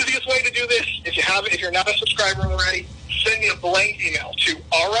the easiest way to do this, if you're not a subscriber already, send me a blank email to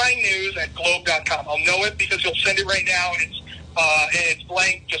rinews@globe.com. I'll know it because you'll send it right now, and it's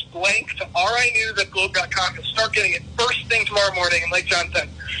blank, just blank to rinews@globe.com. You'll start getting it first thing tomorrow morning. And like John said,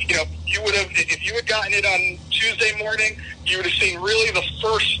 you would have, if you had gotten it on Tuesday morning, you would have seen really the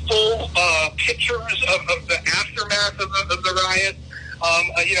first full pictures of the aftermath of the riot,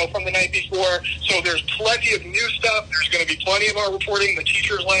 from the night before. So there's plenty of new stuff. There's going to be plenty of our reporting, the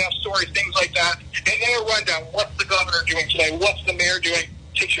teachers' layoff stories, things like that. And then a rundown. What's the governor doing today? What's the mayor doing?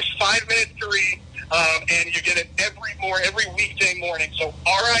 It takes you 5 minutes to read. And you get it every weekday morning. So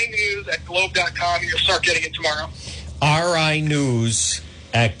rinews@globe.com. You'll start getting it tomorrow.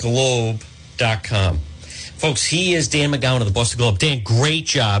 rinews@globe.com. Folks, he is Dan McGowan of the Boston Globe. Dan, great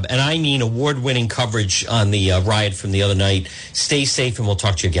job. And I mean award-winning coverage on the riot from the other night. Stay safe, and we'll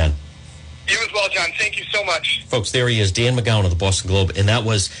talk to you again. You as well, John. Thank you so much. Folks, there he is, Dan McGowan of the Boston Globe. And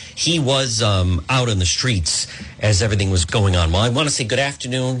he was out in the streets as everything was going on. Well, I want to say good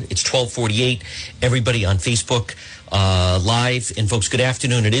afternoon. It's 12:48. Everybody on Facebook Live. And folks, good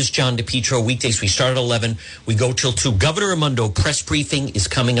afternoon. It is John DePietro. Weekdays, we start at 11. We go till 2. Governor Raimondo press briefing is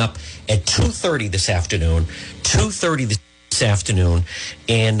coming up at 2:30 this afternoon. 2:30 this afternoon.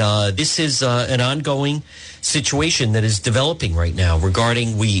 And this is an ongoing situation that is developing right now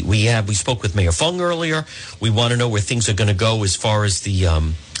regarding, we spoke with Mayor Fung earlier. We want to know where things are going to go as far as the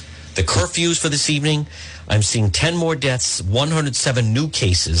curfews for this evening. I'm seeing 10 more deaths, 107 new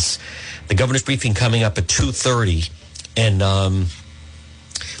cases. The governor's briefing coming up at 2:30. And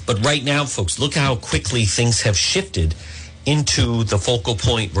but right now, folks, look how quickly things have shifted into the focal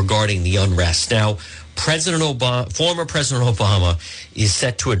point regarding the unrest. Now, former President Obama is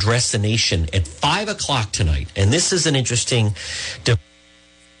set to address the nation at 5 o'clock tonight. And this is an interesting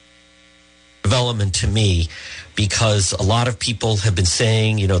development to me, because a lot of people have been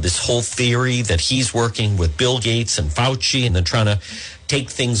saying, this whole theory that he's working with Bill Gates and Fauci and they're trying to take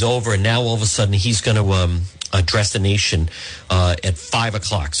things over. And now all of a sudden he's going to address the nation at 5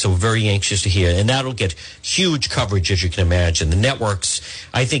 o'clock. So very anxious to hear. And that'll get huge coverage, as you can imagine. The networks,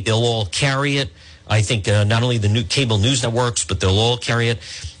 I think they'll all carry it. I think not only the new cable news networks, but they'll all carry it.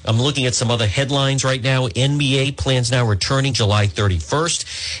 I'm looking at some other headlines right now. NBA plans now returning July 31st,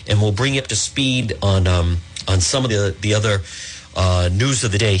 and we'll bring you up to speed on some of the other news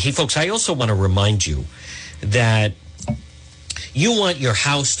of the day. Hey, folks, I also want to remind you that you want your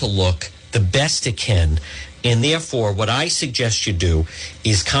house to look the best it can. And therefore, what I suggest you do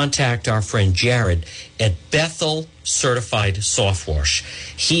is contact our friend Jared at Bethel Certified Soft Wash.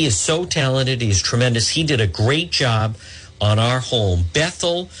 He is so talented. He is tremendous. He did a great job on our home.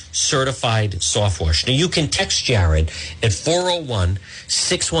 Bethel Certified Soft Wash. Now, you can text Jared at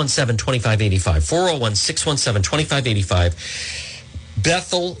 401-617-2585. 401-617-2585.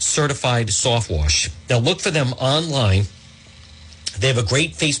 Bethel Certified Soft Wash. Now, look for them online. They have a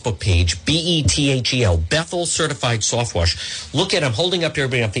great Facebook page, BETHEL, Bethel Certified Soft Wash. Look at, I'm holding up to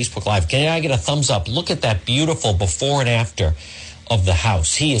everybody on Facebook Live. Can I get a thumbs up? Look at that beautiful before and after of the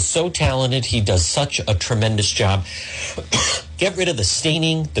house. He is so talented. He does such a tremendous job. Get rid of the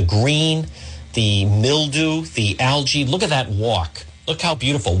staining, the green, the mildew, the algae. Look at that walk. Look how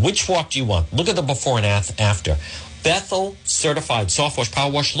beautiful. Which walk do you want? Look at the before and after. Bethel Certified Soft Wash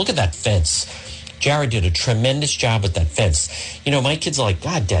Power Wash. Look at that fence. Jared did a tremendous job with that fence. You know, my kids are like,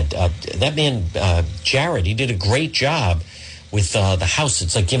 God, Dad, that man, Jared, he did a great job with the house.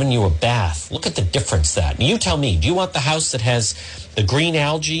 It's like giving you a bath. Look at the difference that. You tell me, do you want the house that has the green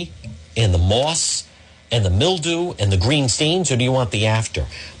algae and the moss and the mildew and the green stains, or do you want the after?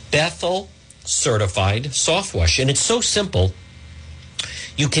 Bethel Certified Soft Wash. And it's so simple.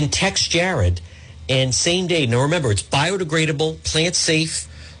 You can text Jared and same day. Now remember, it's biodegradable, plant safe,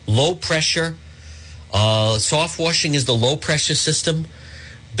 low pressure. Soft washing is the low pressure system.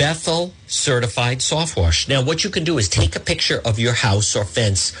 Bethel Certified Soft Wash. Now what you can do is take a picture of your house or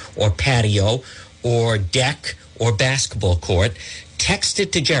fence or patio or deck or basketball court. Text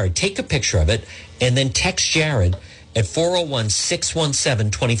it to Jared. Take a picture of it and then text Jared at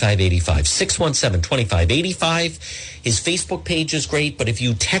 401-617-2585. 617-2585. His Facebook page is great, but if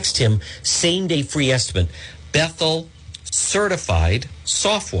you text him, same day free estimate, Bethel Certified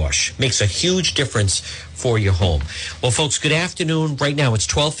Soft Wash makes a huge difference for your home. Well, folks, good afternoon. Right now it's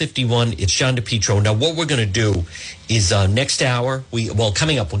 12:51. It's John DePietro. Now, what we're going to do is next hour,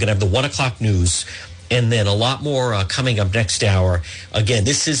 coming up, we're going to have the 1 o'clock news. And then a lot more coming up next hour. Again,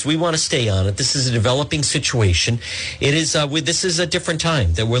 we want to stay on it. This is a developing situation. It is, this is a different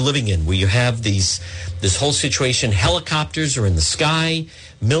time that we're living in, where you have this whole situation. Helicopters are in the sky.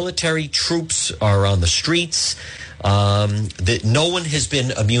 Military troops are on the streets. No one has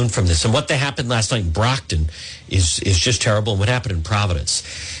been immune from this. And what happened last night in Brockton is just terrible. And what happened in Providence.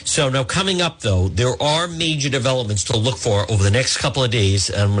 So now coming up, though, there are major developments to look for over the next couple of days.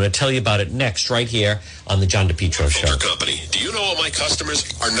 And I'm going to tell you about it next right here on the John DePietro Show. Company. Do you know what my customers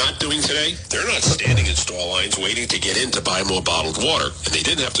are not doing today? They're not standing in stall lines waiting to get in to buy more bottled water. And they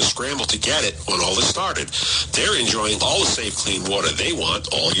didn't have to scramble to get it when all this started. They're enjoying all the safe, clean water they want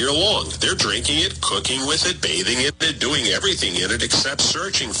all year long. They're drinking it, cooking with it, bathing in it, doing everything in it except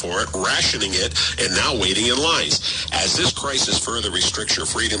searching for it, rationing it, and now waiting in lines. As this crisis further restricts your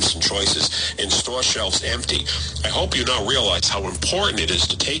freedoms and choices and store shelves empty, I hope you now realize how important it is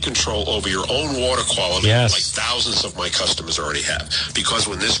to take control over your own water quality, yes, like thousands of my customers already have. Because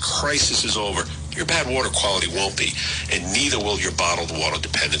when this crisis is over, your bad water quality won't be, and neither will your bottled water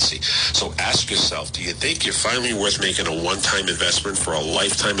dependency. So ask yourself, do you think you're finally worth making a one-time investment for a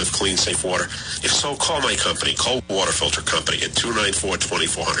lifetime of clean, safe water? If so, call my company, Cold Water Filter Company at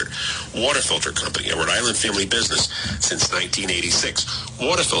 294-2400. Water Filter Company, a Rhode Island family business since 1986.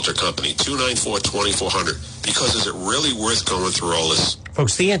 Water Filter Company, 294-2400. Because is it really worth going through all this?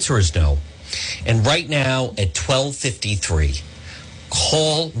 Folks, the answer is no. And right now at 12:53,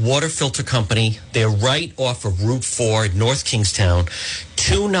 call Water Filter Company. They're right off of Route 4, North Kingstown,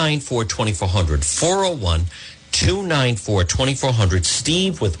 294-2400, 401-294-2400.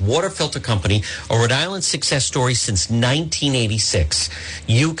 Steve with Water Filter Company, a Rhode Island success story since 1986.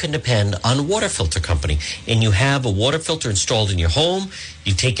 You can depend on Water Filter Company. And you have a water filter installed in your home.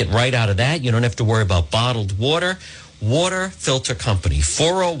 You take it right out of that. You don't have to worry about bottled water. Water Filter Company,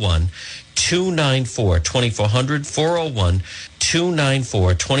 401-294-2400,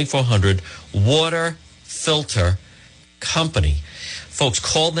 401-294-2400, Water Filter Company. Folks,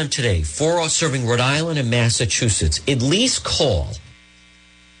 call them today. Serving Rhode Island and Massachusetts. At least call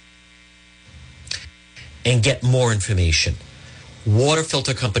and get more information. Water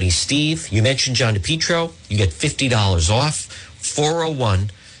Filter Company. Steve, you mentioned John DePietro. You get $50 off.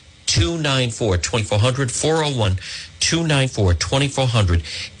 401-294-2400, 401-294-2400.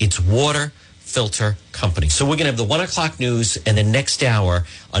 It's Water Filter Company. So we're going to have the 1 o'clock news, and the next hour,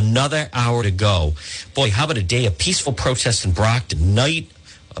 another hour to go. Boy, how about a day of peaceful protest in Brockton? Night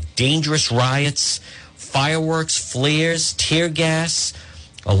of dangerous riots, fireworks, flares, tear gas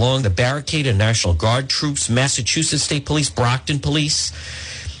along the barricade of National Guard troops, Massachusetts State Police, Brockton Police.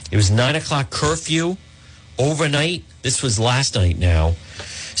 It was 9 o'clock curfew overnight. This was last night now.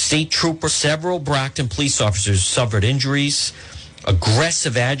 State troopers, several Brockton police officers suffered injuries.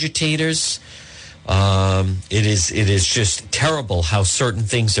 Aggressive agitators. It is just terrible how certain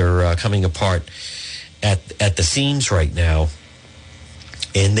things are coming apart at the seams right now.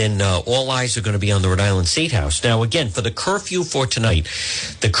 And then all eyes are going to be on the Rhode Island State House. Now, again, for the curfew for tonight,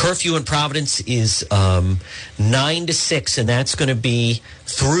 the curfew in Providence is 9 to 6, and that's going to be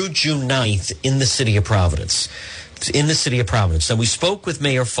through June 9th in the city of Providence. In the city of Providence. Now, we spoke with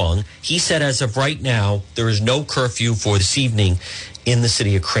Mayor Fung. He said as of right now, there is no curfew for this evening in the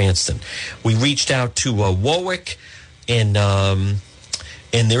city of Cranston. We reached out to Warwick and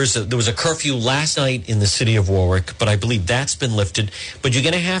And there was a curfew last night in the city of Warwick, but I believe that's been lifted. But you're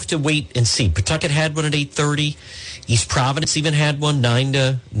going to have to wait and see. Pawtucket had one at 8:30. East Providence even had one 9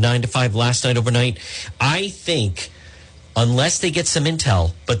 to 5 last night overnight. I think, unless they get some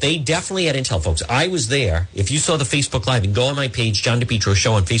intel, but they definitely had intel, folks. I was there. If you saw the Facebook Live, and go on my page, John DePietro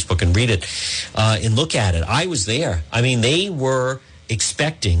Show on Facebook, and read it and look at it. I was there. I mean, they were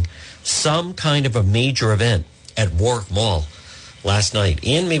expecting some kind of a major event at Warwick Mall last night,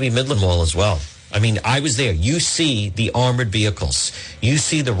 and maybe Midland Mall as well. I mean, I was there. You see the armored vehicles. You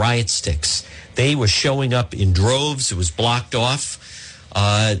see the riot sticks. They were showing up in droves. It was blocked off.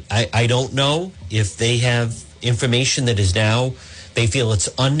 I don't know if they have information that is now, they feel it's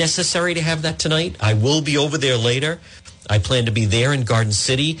unnecessary to have that tonight. I will be over there later. I plan to be there in Garden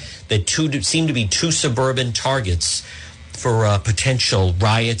City. That seem to be two suburban targets for potential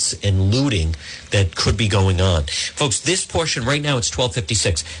riots and looting that could be going on. Folks, this portion, right now it's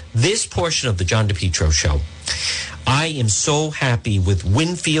 12:56. This portion of the John DePietro Show, I am so happy with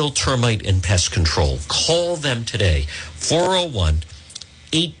Winfield Termite and Pest Control. Call them today,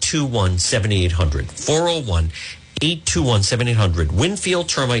 401-821-7800. 401-821-7800. Winfield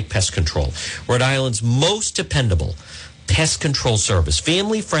Termite Pest Control, Rhode Island's most dependable pest control service.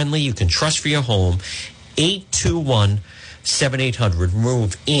 Family friendly, you can trust for your home. 821-7800.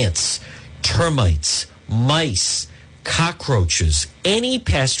 Remove ants, termites, mice, cockroaches, any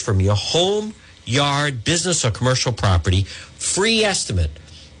pest from your home, yard, business, or commercial property. Free estimate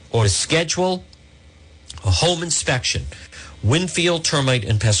or to schedule a home inspection. Winfield Termite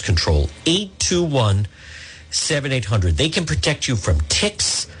and Pest Control, 821-7800. They can protect you from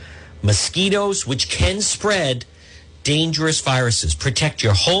ticks, mosquitoes, which can spread dangerous viruses. Protect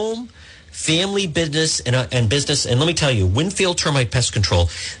your home, family, business, and business. And let me tell you, Winfield Termite Pest Control,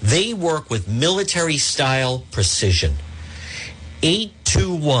 they work with military-style precision.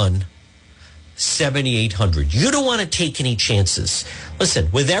 821-7800. You don't want to take any chances.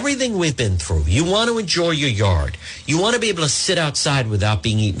 Listen, with everything we've been through, you want to enjoy your yard. You want to be able to sit outside without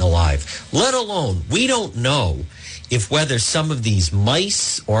being eaten alive. Let alone, we don't know if whether some of these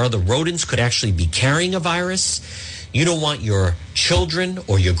mice or other rodents could actually be carrying a virus. You don't want your children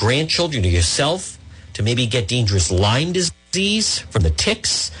or your grandchildren or yourself to maybe get dangerous Lyme disease from the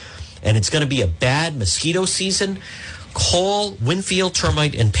ticks, and it's going to be a bad mosquito season. Call Winfield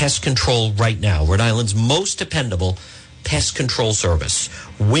Termite and Pest Control right now. Rhode Island's most dependable pest control service.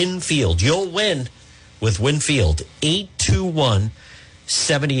 Winfield. You'll win with Winfield.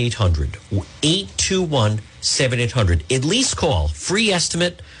 821-7800. 821-7800. At least call. Free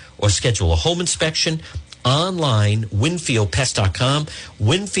estimate or schedule a home inspection. Online, WinfieldPest.com.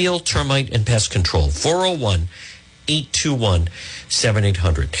 Winfield Termite and Pest Control.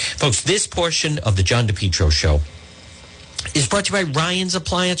 401-821-7800. Folks, this portion of the John DePietro Show is brought to you by Ryan's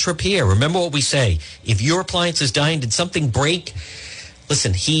Appliance Repair. Remember what we say. If your appliance is dying, did something break?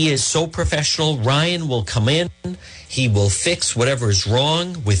 Listen, he is so professional. Ryan will come in. He will fix whatever is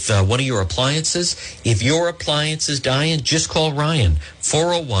wrong with one of your appliances. If your appliance is dying, just call Ryan.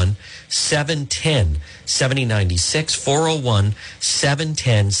 401-710-7096.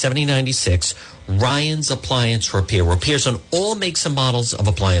 401-710-7096. Ryan's Appliance Repair. Repairs on all makes and models of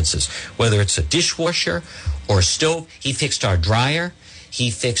appliances, whether it's a dishwasher or a stove. He fixed our dryer. He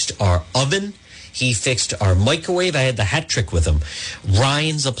fixed our oven. He fixed our microwave. I had the hat trick with him.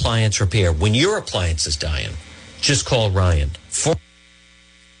 Ryan's Appliance Repair. When your appliance is dying, just call Ryan.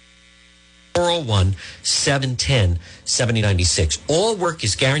 401-710-7096. All work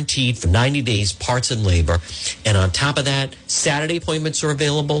is guaranteed for 90 days, parts and labor. And on top of that, Saturday appointments are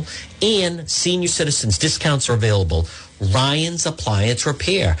available and senior citizens discounts are available. Ryan's Appliance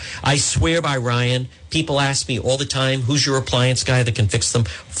Repair. I swear by Ryan. People ask me all the time, who's your appliance guy that can fix them?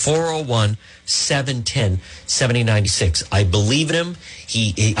 401-710-7096. I believe in him.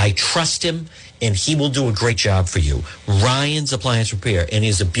 I trust him. And he will do a great job for you. Ryan's Appliance Repair. And he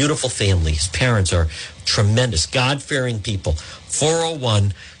has a beautiful family. His parents are tremendous, God-fearing people.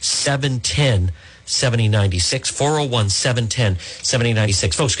 401-710-7096.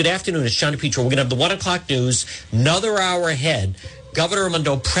 401-710-7096. Folks, good afternoon. It's John DePietro. We're going to have the 1 o'clock news. Another hour ahead. Governor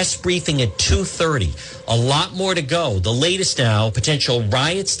Raimondo press briefing at 2:30. A lot more to go. The latest now, potential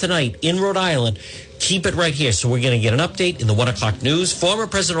riots tonight in Rhode Island. Keep it right here. So we're going to get an update in the 1 o'clock news. Former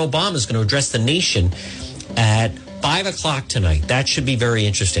President Obama is going to address the nation at 5 o'clock tonight. That should be very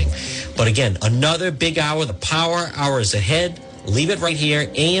interesting. But again, another big hour. The power hour is ahead. Leave it right here.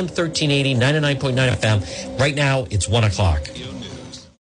 AM 1380, 99.9 FM. Right now, it's 1 o'clock.